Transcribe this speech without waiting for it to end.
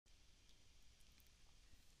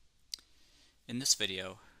In this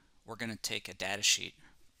video, we're going to take a datasheet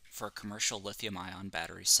for a commercial lithium-ion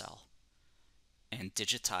battery cell and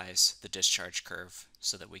digitize the discharge curve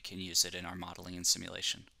so that we can use it in our modeling and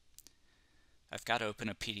simulation. I've got open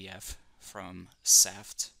a PDF from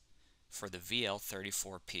SAFT for the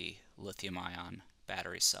VL34P lithium-ion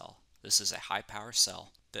battery cell. This is a high-power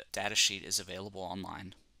cell. The datasheet is available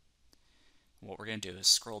online. What we're going to do is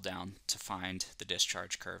scroll down to find the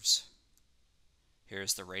discharge curves.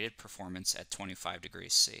 Here's the rated performance at 25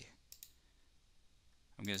 degrees C.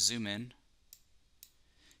 I'm going to zoom in,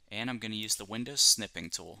 and I'm going to use the Windows snipping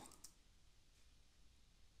tool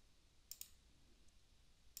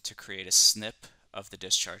to create a snip of the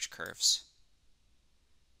discharge curves.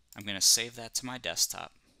 I'm going to save that to my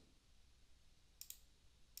desktop.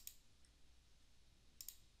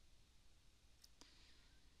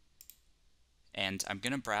 And I'm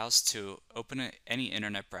going to browse to any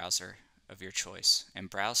internet browser of your choice and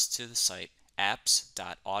browse to the site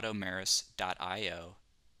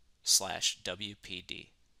apps.automeris.io/WPD.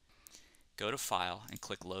 Go to File and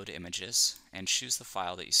click Load Images and choose the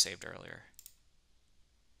file that you saved earlier.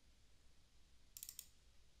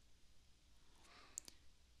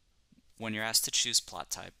 When you're asked to choose plot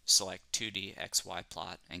type, select 2D XY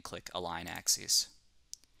plot and click Align Axes.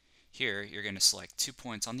 Here, you're going to select 2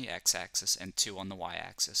 points on the x-axis and 2 on the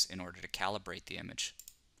y-axis in order to calibrate the image.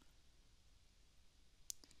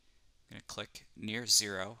 I'm going to click near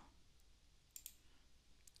 0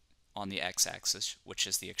 on the x-axis, which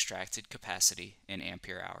is the extracted capacity in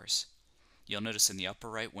ampere hours. You'll notice in the upper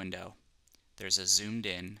right window, there's a zoomed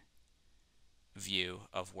in view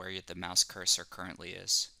of where the mouse cursor currently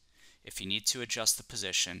is. If you need to adjust the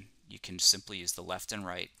position, you can simply use the left and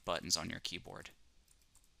right buttons on your keyboard.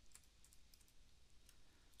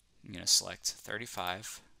 I'm going to select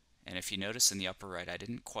 35, and if you notice in the upper right I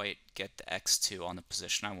didn't quite get the X2 on the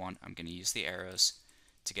position I want, I'm going to use the arrows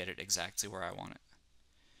to get it exactly where I want it.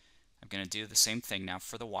 I'm going to do the same thing now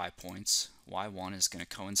for the Y points. Y1 is going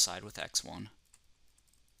to coincide with X1.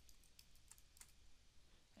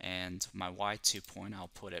 And my Y2 point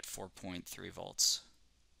I'll put at 4.3 volts.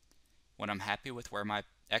 When I'm happy with where my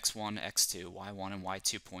X1, X2, Y1, and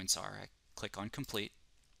Y2 points are, I click on Complete.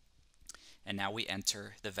 And now we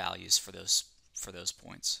enter the values for those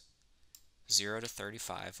points. 0 to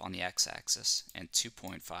 35 on the x-axis and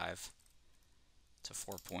 2.5 to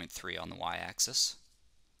 4.3 on the y-axis.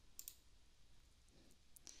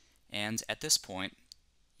 And at this point,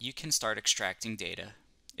 you can start extracting data.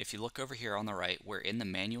 If you look over here on the right, we're in the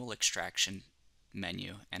manual extraction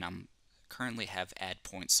menu, and I'm currently have add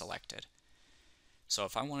point selected. So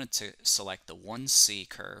if I wanted to select the 1C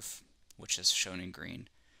curve, which is shown in green,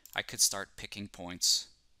 I could start picking points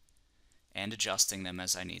and adjusting them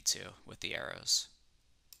as I need to with the arrows.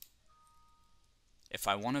 If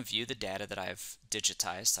I want to view the data that I've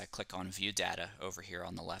digitized, I click on View Data over here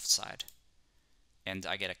on the left side, and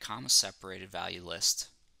I get a comma-separated value list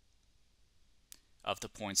of the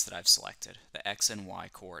points that I've selected, the X and Y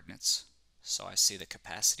coordinates. So I see the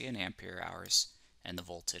capacity in ampere hours and the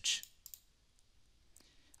voltage.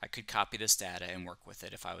 I could copy this data and work with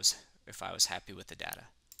it if I was happy with the data.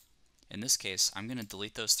 In this case, I'm going to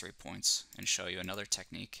delete those 3 points and show you another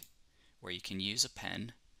technique where you can use a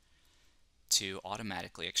pen to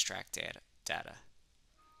automatically extract data.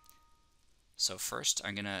 So first,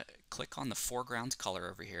 I'm going to click on the foreground color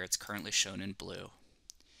over here. It's currently shown in blue.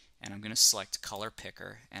 And I'm going to select Color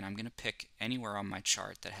Picker, and I'm going to pick anywhere on my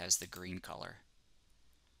chart that has the green color.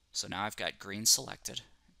 So now I've got green selected.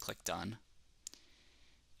 Click Done.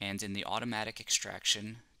 And in the Automatic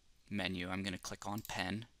Extraction menu, I'm going to click on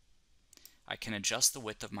Pen. I can adjust the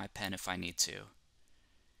width of my pen if I need to,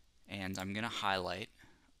 and I'm going to highlight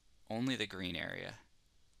only the green area.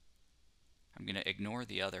 I'm going to ignore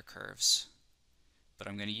the other curves, but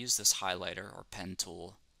I'm going to use this highlighter or pen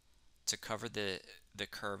tool to cover the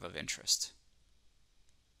curve of interest.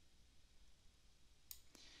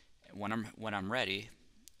 When I'm ready,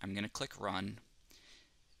 I'm going to click Run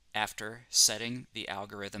after setting the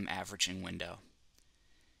algorithm averaging window.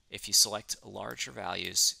 If you select larger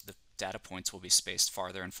values, the data points will be spaced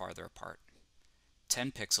farther and farther apart.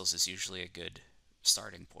 10 pixels is usually a good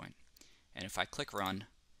starting point. And if I click Run,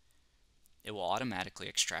 it will automatically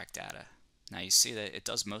extract data. Now you see that it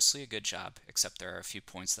does mostly a good job, except there are a few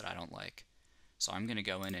points that I don't like. So I'm going to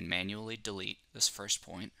go in and manually delete this first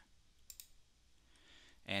point.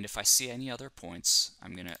 And if I see any other points,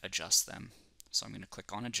 I'm going to adjust them. So I'm going to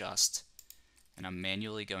click on Adjust, and I'm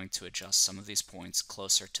manually going to adjust some of these points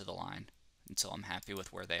closer to the line until I'm happy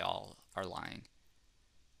with where they all are lying.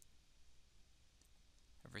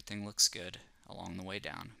 Everything. Everything looks good along the way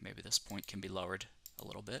down. Maybe this point can be lowered a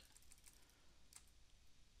little bit.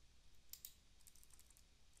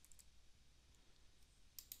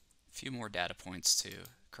 few more data points to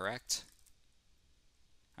correct.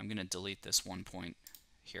 I'm going to delete this 1 point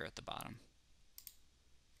here at the bottom.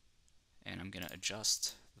 And I'm going to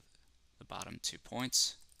adjust the bottom 2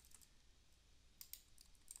 points.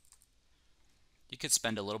 You could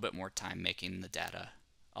spend a little bit more time making the data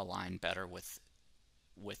align better with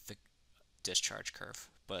the discharge curve.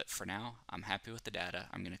 But for now, I'm happy with the data.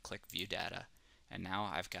 I'm going to click View Data. And now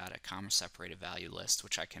I've got a comma separated value list,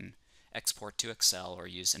 which I can export to Excel or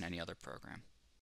use in any other program.